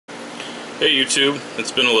Hey YouTube,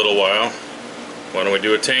 it's been a little while. Why don't we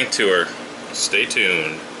do a tank tour? Stay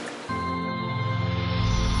tuned.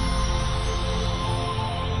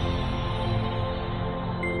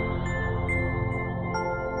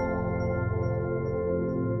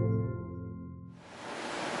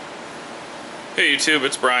 Hey YouTube,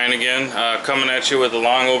 it's Brian again, coming at you with a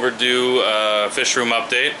long overdue Fishroom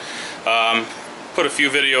update. Put a few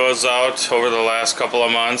videos out over the last couple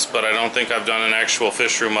of months, but I don't think I've done an actual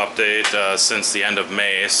Fishroom update since the end of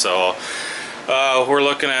May. So we're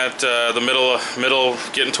looking at the middle,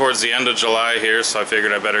 getting towards the end of July here. So I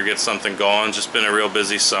figured I better get something going. Just been a real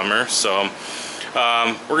busy summer. So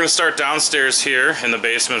we're gonna start downstairs here in the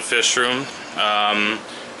basement Fishroom,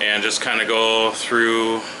 and just kind of go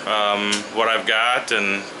through what I've got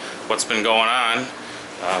and what's been going on.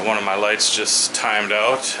 One of my lights just timed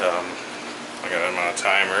out. I got it on a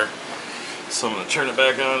timer, so I'm going to turn it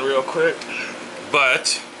back on real quick.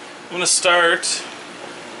 But I'm going to start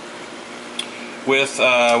with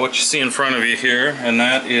what you see in front of you here, and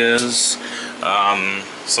that is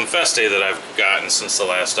some Festae that I've gotten since the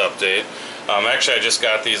last update. Actually, I just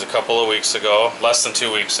got these a couple of weeks ago, less than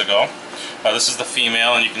 2 weeks ago. This is the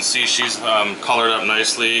female, and you can see she's colored up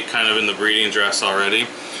nicely, kind of in the breeding dress already.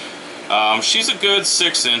 She's a good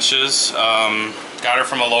 6 inches. Got her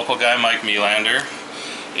from a local guy, Mike Melander.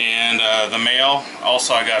 And the male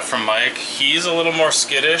also I got from Mike. He's a little more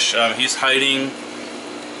skittish. He's hiding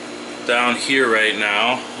down here right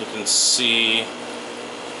now. You can see.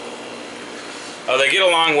 They get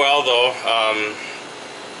along well though.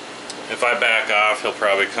 If I back off, he'll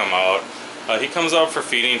probably come out. He comes out for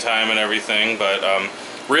feeding time and everything, but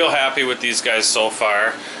real happy with these guys so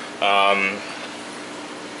far.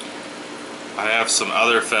 I have some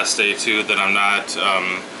other Festae too that I'm not,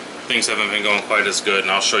 things haven't been going quite as good,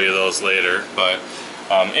 and I'll show you those later. But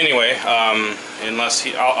anyway, unless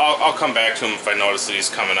I'll come back to him if I notice that he's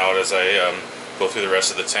coming out as I go through the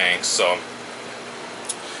rest of the tanks. So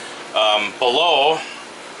below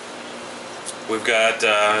we've got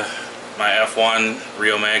my F1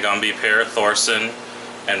 Rio Mag Umbi pair, Thorson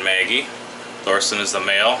and Maggie. Thorson is the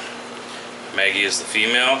male, Maggie is the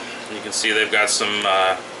female. You can see they've got some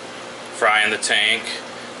fry in the tank.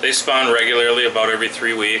 They spawn regularly about every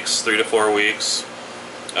 3 weeks, 3 to 4 weeks.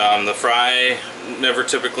 The fry never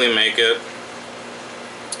typically make it.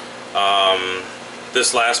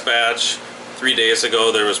 This last batch, 3 days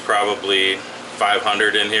ago, there was probably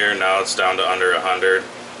 500 in here. Now it's down to under 100.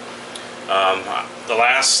 The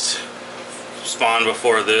last spawn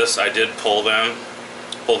before this, I did pull them,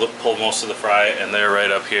 pull most of the fry, and they're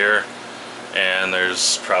right up here. And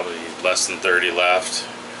there's probably less than 30 left.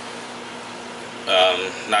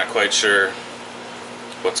 Not quite sure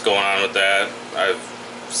what's going on with that. I've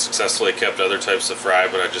successfully kept other types of fry,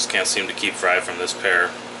 but I just can't seem to keep fry from this pair.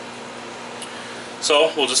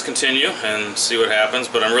 So we'll just continue and see what happens,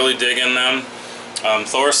 but I'm really digging them.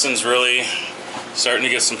 Thorson's really starting to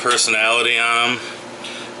get some personality on them.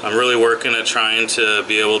 I'm really working at trying to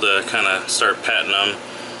be able to kind of start petting them.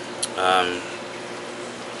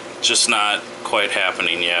 Just not quite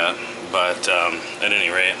happening yet, but at any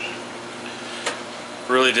rate,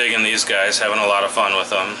 really digging these guys, having a lot of fun with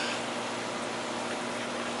them.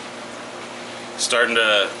 Starting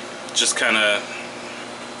to just kind of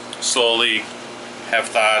slowly have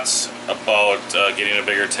thoughts about getting a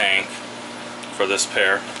bigger tank for this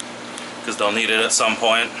pair, because they'll need it at some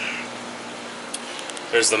point.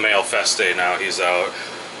 There's the male Festae now, he's out.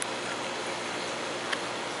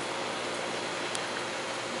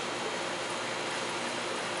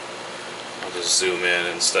 I'll just zoom in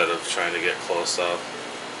instead of trying to get close up.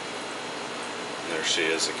 There she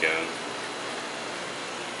is again.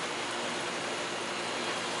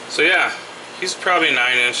 So yeah, he's probably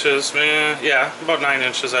 9 inches, man. Yeah, about 9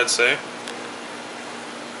 inches I'd say.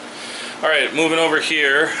 Alright, moving over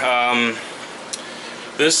here.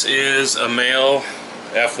 This is a male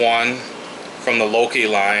F1 from the Loki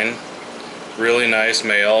line. Really nice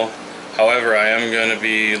male. However, I am going to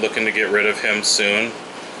be looking to get rid of him soon.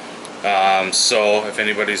 So if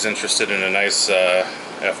anybody's interested in a nice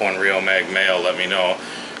F1 Rio Mag male, let me know.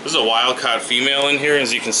 There's a wild-caught female in here,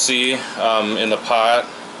 as you can see in the pot.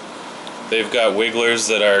 They've got wigglers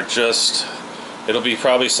that are just, it'll be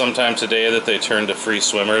probably sometime today that they turn to free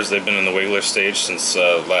swimmers. They've been in the wiggler stage since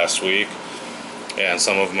last week, and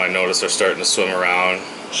some of them I noticed are starting to swim around.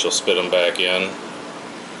 She'll spit them back in.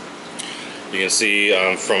 You can see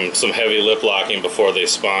from some heavy lip locking before they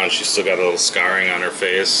spawn, she's still got a little scarring on her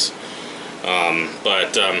face.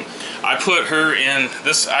 I put her in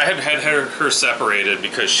this. I had her separated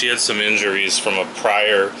because she had some injuries from a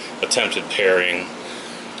prior attempted pairing,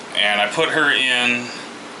 and I put her in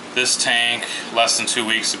this tank less than 2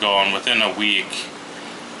 weeks ago, and within a week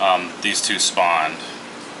these two spawned.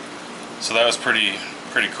 So that was pretty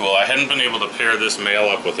cool. I hadn't been able to pair this male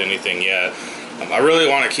up with anything yet. I really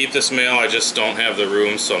want to keep this male, I just don't have the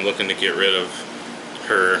room, so I'm looking to get rid of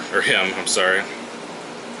her, or him, I'm sorry.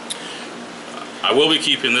 I will be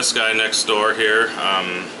keeping this guy next door here,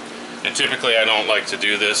 and typically I don't like to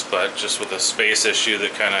do this, but just with a space issue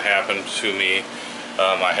that kind of happened to me,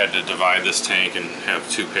 I had to divide this tank and have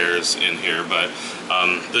 2 pairs in here. But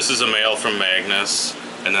this is a male from Magnus,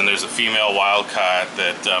 and then there's a female wild-caught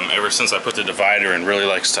that ever since I put the divider in really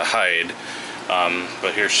likes to hide.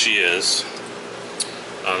 But here she is.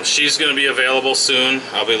 She's going to be available soon.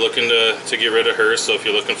 I'll be looking to get rid of her, so if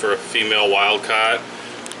you're looking for a female wild-caught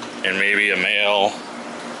and maybe a male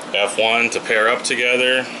F1 to pair up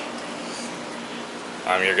together,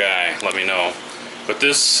 I'm your guy, let me know. But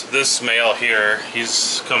this male here,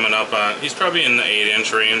 he's coming up on, he's probably in the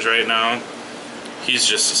 8-inch range right now. He's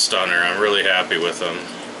just a stunner. I'm really happy with him.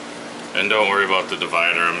 And don't worry about the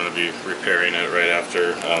divider, I'm going to be repairing it right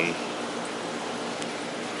after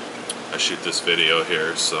I shoot this video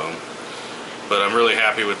here. So, but I'm really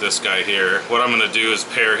happy with this guy here. What I'm going to do is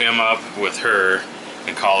pair him up with her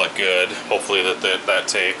and call it good. Hopefully that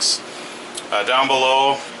takes. Down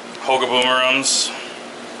below, Hoga Boomerums.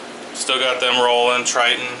 Still got them rolling.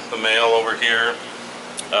 Triton, the male over here.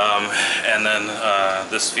 And then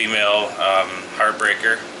this female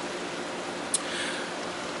Heartbreaker.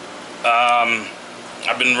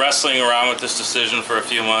 I've been wrestling around with this decision for a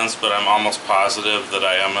few months, but I'm almost positive that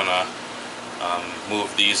I am going to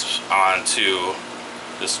move these onto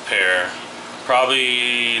this pair.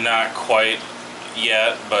 Probably not quite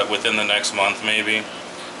yet, but within the next month maybe.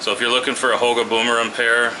 So if you're looking for a Hoga Boomerang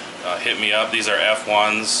pair, hit me up. These are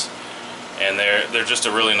F1s, and they're just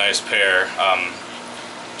a really nice pair.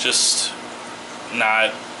 Just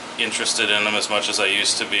not interested in them as much as I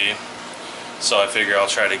used to be, so I figure I'll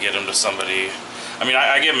try to get them to somebody. I mean,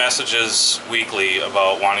 I get messages weekly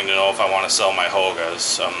about wanting to know if I want to sell my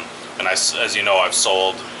Hogas, and as you know, I've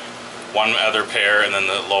sold one other pair and then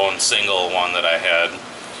the lone single one that I had.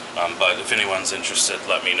 But if anyone's interested,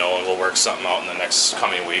 let me know and we'll work something out in the next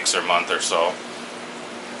coming weeks or month or so.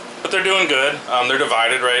 But they're doing good. They're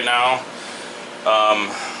divided right now.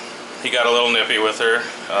 He got a little nippy with her,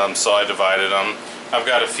 so I divided them. I've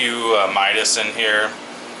got a few Midas in here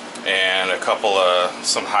and a couple of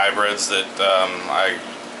some hybrids that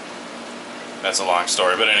that's a long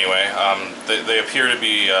story, but anyway, they appear to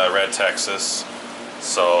be Red Texas.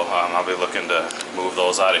 So I'll be looking to move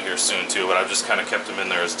those out of here soon too, but I've just kind of kept them in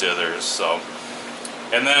there as dithers. So,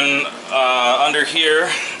 and then under here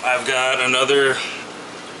I've got another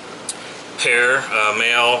pair, a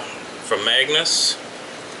male from Magnus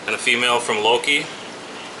and a female from Loki.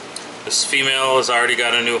 This female has already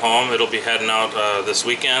got a new home. It'll be heading out this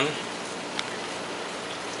weekend.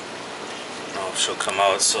 Oh, she'll come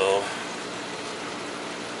out so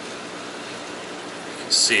you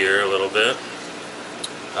can see her a little bit.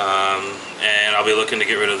 And I'll be looking to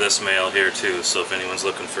get rid of this male here too, so if anyone's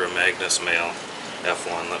looking for a Magnus male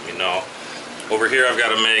F1, let me know. Over here I've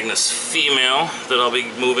got a Magnus female that I'll be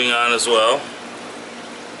moving on as well.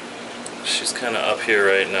 She's kind of up here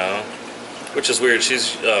right now, which is weird.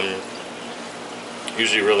 She's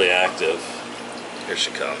usually really active. Here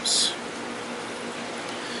she comes.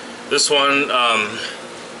 This one,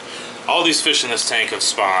 all these fish in this tank have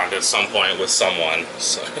spawned at some point with someone.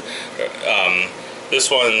 So, this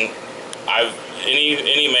one,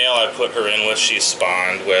 any male I put her in with, she's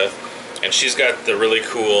spawned with, and she's got the really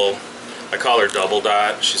cool, I call her double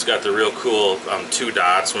dot. She's got the real cool 2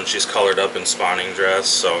 dots when she's colored up in spawning dress,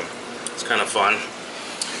 so it's kind of fun.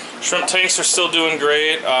 Shrimp tanks are still doing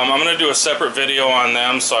great. I'm going to do a separate video on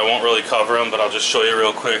them, so I won't really cover them, but I'll just show you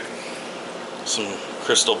real quick some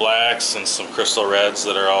crystal blacks and some crystal reds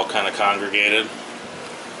that are all kind of congregated.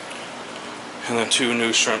 And then 2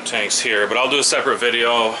 new shrimp tanks here, but I'll do a separate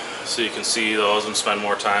video so you can see those and spend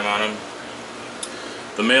more time on them.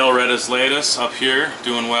 The male red isletus up here,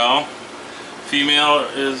 doing well. Female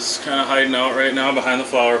is kind of hiding out right now behind the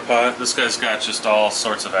flower pot. This guy's got just all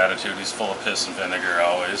sorts of attitude. He's full of piss and vinegar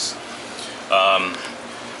always.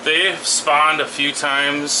 They've spawned a few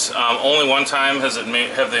times. Only one time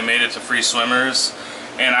have they made it to free swimmers,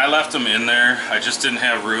 and I left them in there. I just didn't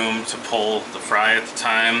have room to pull the fry at the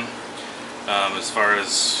time. As far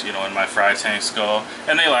as, you know, in my fry tanks go,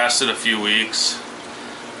 and they lasted a few weeks,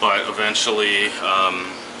 but eventually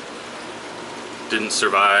didn't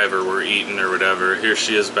survive or were eaten or whatever. Here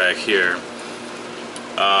she is back here.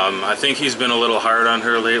 I think he's been a little hard on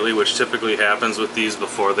her lately, which typically happens with these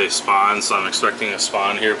before they spawn, so I'm expecting a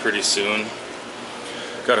spawn here pretty soon.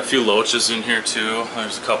 Got a few loaches in here too.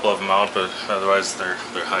 There's a couple of them out, but otherwise they're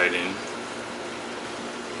hiding.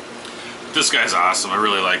 This guy's awesome. I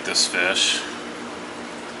really like this fish.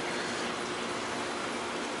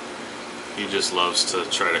 He just loves to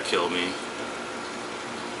try to kill me.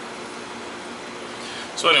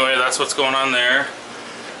 So anyway, that's what's going on there.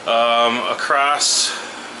 Across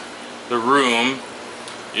the room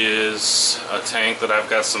is a tank that I've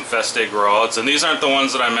got some Feste growouts, and these aren't the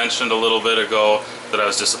ones that I mentioned a little bit ago that I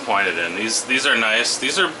was disappointed in. These are nice.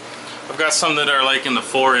 I've got some that are like in the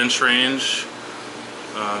 4-inch range.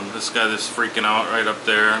 This guy that's freaking out right up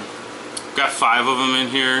there. I've got 5 of them in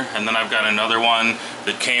here, and then I've got another one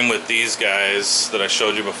that came with these guys that I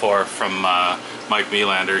showed you before from Mike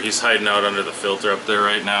Melander. He's hiding out under the filter up there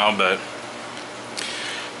right now, but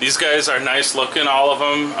these guys are nice looking, all of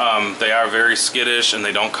them. They are very skittish and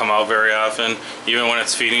they don't come out very often. Even when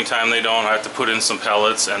it's feeding time, they don't. I have to put in some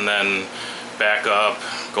pellets and then back up,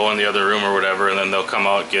 go in the other room or whatever, and then they'll come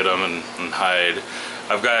out, get them, and hide.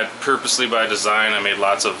 I've got, purposely by design, I made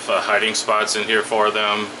lots of hiding spots in here for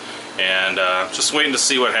them, and just waiting to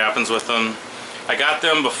see what happens with them. I got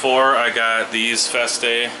them before I got these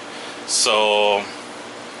Feste, so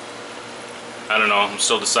I don't know. I'm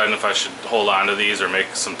still deciding if I should hold on to these or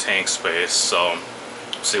make some tank space, so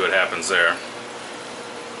see what happens there.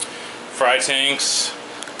 Fry tanks.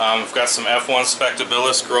 I've got some F1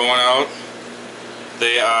 Spectabilis growing out.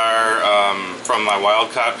 They are from my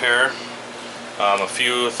wild caught pair. A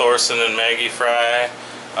few Thorson and Maggie fry.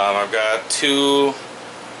 I've got 2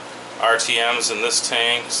 RTMs in this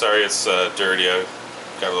tank. Sorry, it's dirty. I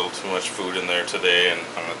got a little too much food in there today, and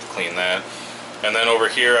I'm gonna have to clean that. And then over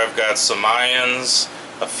here I've got some Mayans,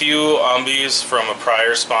 a few umbies from a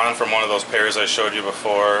prior spawn from one of those pairs I showed you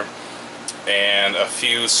before, and a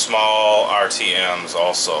few small RTMs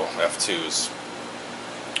also, F2s.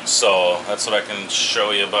 So that's what I can show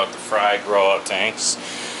you about the fry grow out tanks.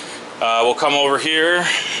 We'll come over here.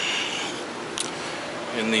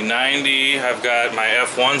 In the 90, I've got my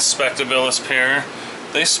F1 Spectabilis pair.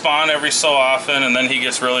 They spawn every so often, and then he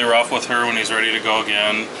gets really rough with her when he's ready to go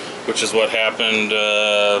again, which is what happened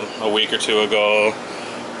a week or 2 ago.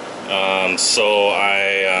 So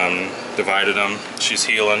I divided them. She's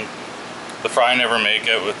healing. The fry never make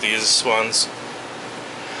it with these ones.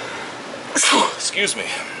 Excuse me.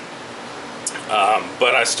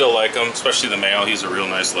 But I still like them, especially the male. He's a real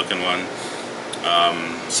nice looking one.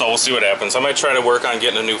 So we'll see what happens. I might try to work on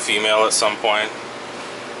getting a new female at some point.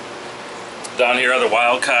 Down here are the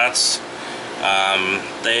wild caughts.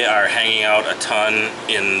 They are hanging out a ton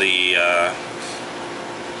in the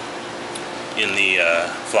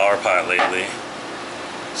flower pot lately.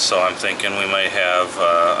 So I'm thinking we might have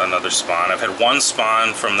another spawn. I've had 1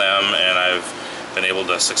 spawn from them, and I've been able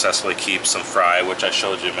to successfully keep some fry, which I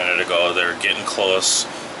showed you a minute ago. They're getting close.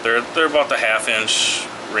 They're about the 1/2-inch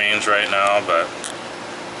range right now, but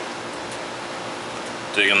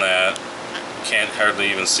digging that. Can't hardly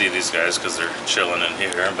even see these guys because they're chilling in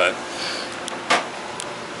here, but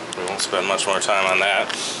we won't spend much more time on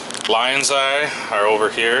that. Lion's Eye are over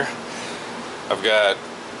here. I've got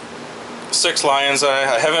 6 Lion's Eye.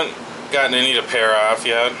 I haven't gotten any to pair off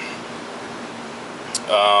yet,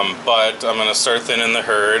 but I'm going to start thinning the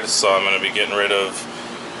herd, so I'm going to be getting rid of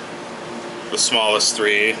the smallest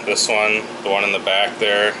 3. This one, the one in the back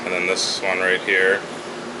there, and then this one right here.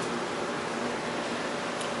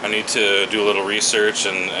 I need to do a little research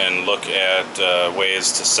and look at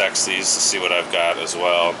ways to sex these to see what I've got as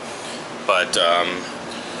well. But a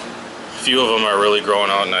few of them are really growing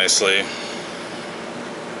out nicely.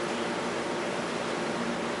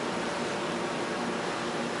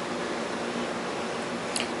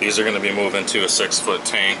 These are going to be moving to a 6-foot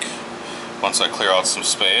tank once I clear out some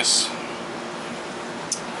space.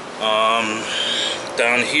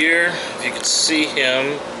 Down here, if you can see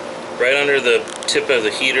him, right under the tip of the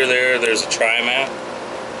heater there's a trimat.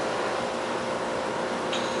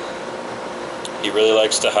 He really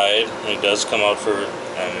likes to hide. He does come out for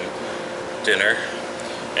dinner.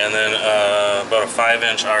 And then about a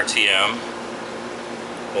 5-inch RTM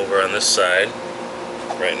over on this side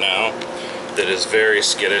right now that is very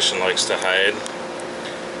skittish and likes to hide.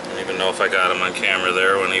 I don't even know if I got him on camera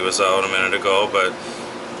there when he was out a minute ago, but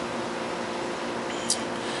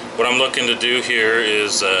what I'm looking to do here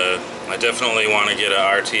is I definitely want to get an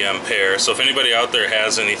RTM pair. So if anybody out there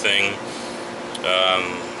has anything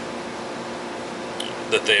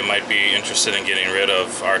that they might be interested in getting rid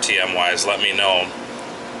of RTM wise, let me know.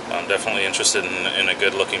 I'm definitely interested in a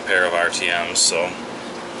good looking pair of RTMs. So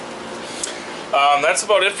that's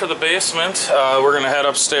about it for the basement. We're gonna head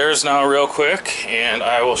upstairs now real quick, and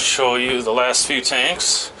I will show you the last few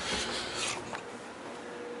tanks.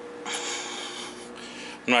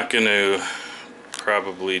 I'm not going to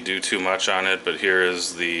probably do too much on it, but here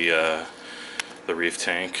is the reef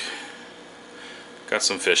tank. Got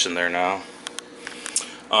some fish in there now.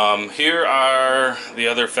 Here are the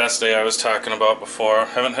other Festae I was talking about before.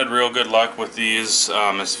 Haven't had real good luck with these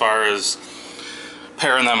as far as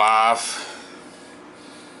pairing them off.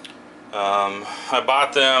 I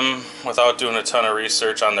bought them without doing a ton of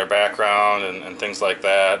research on their background and things like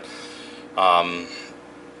that. Got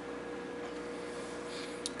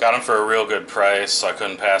them for a real good price, so I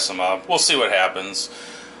couldn't pass them up. We'll see what happens.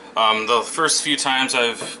 The first few times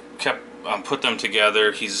I've put them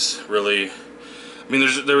together, he's really... I mean,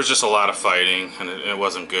 there was just a lot of fighting, and it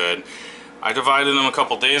wasn't good. I divided them a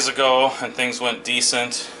couple days ago, and things went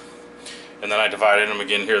decent. And then I divided them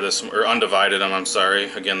again here or undivided them, I'm sorry,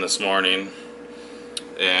 again this morning.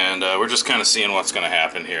 And we're just kind of seeing what's going to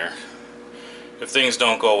happen here. If things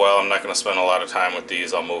don't go well, I'm not going to spend a lot of time with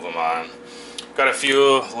these. I'll move them on. Got a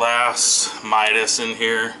few last Midas in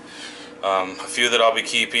here. A few that I'll be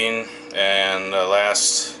keeping, and the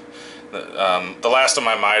last of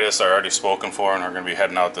my Midas are already spoken for, and are going to be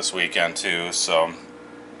heading out this weekend too. So,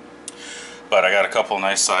 but I got a couple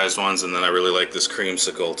nice sized ones, and then I really like this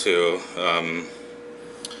creamsicle too.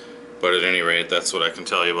 But at any rate, that's what I can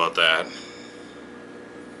tell you about that.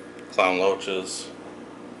 Clown loaches.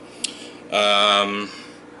 I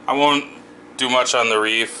won't do much on the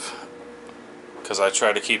reef because I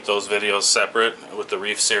try to keep those videos separate with the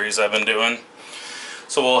reef series I've been doing.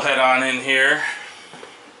 So we'll head on in here.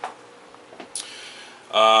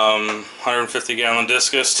 150 gallon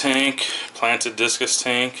discus tank, planted discus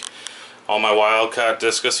tank. All my wild caught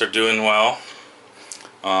discus are doing well.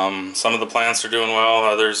 Some of the plants are doing well,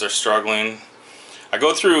 others are struggling. I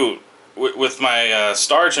go through, with my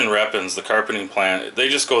starch and repens, the carpeting plant, they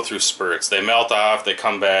just go through spurts. They melt off, they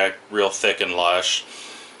come back real thick and lush.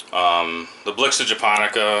 The Blixa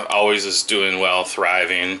japonica always is doing well,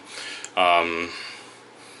 thriving. I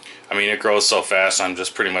mean, it grows so fast, I'm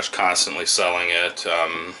just pretty much constantly selling it,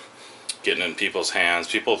 getting it in people's hands.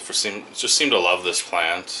 People just seem to love this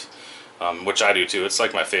plant, which I do too. It's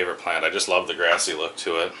like my favorite plant. I just love the grassy look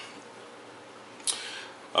to it.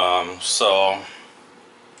 So,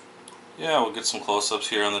 yeah, we'll get some close-ups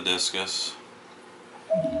here on the discus.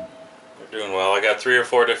 They're doing well. I got 3 or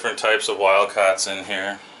 4 different types of wild caughts in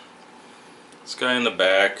here. This guy in the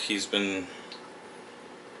back, he's been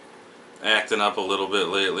acting up a little bit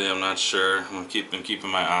lately. I'm not sure. I'm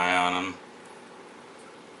keeping my eye on him.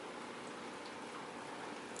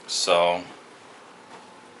 So,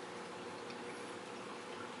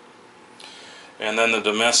 and then the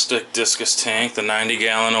domestic discus tank, the 90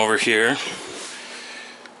 gallon over here.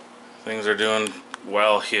 Things are doing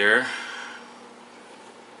well here.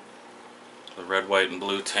 The red, white, and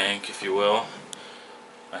blue tank, if you will.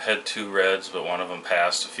 I had 2 reds, but one of them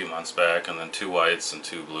passed a few months back, and then 2 whites and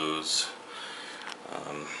 2 blues.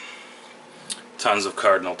 Tons of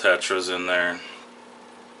cardinal tetras in there.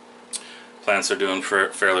 Plants are doing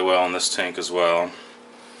fairly well in this tank as well.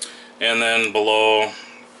 And then below,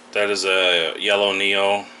 that is a yellow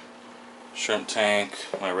Neo shrimp tank,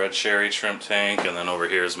 my red sherry shrimp tank, and then over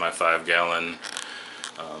here is my 5 gallon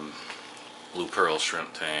blue pearl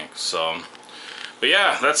shrimp tank. So, but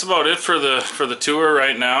yeah, that's about it for the tour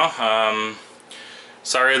right now.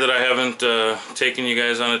 Sorry that I haven't taken you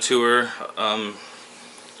guys on a tour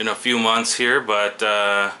in a few months here, but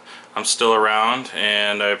I'm still around,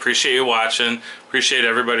 and I appreciate you watching. Appreciate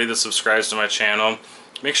everybody that subscribes to my channel.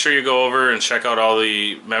 Make sure you go over and check out all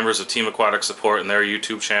the members of Team Aquatic Support and their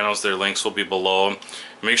YouTube channels. Their links will be below.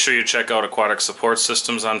 Make sure you check out Aquatic Support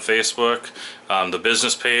Systems on Facebook, the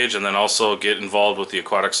business page, and then also get involved with the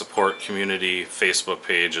Aquatic Support Community Facebook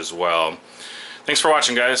page as well. Thanks for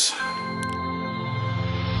watching, guys.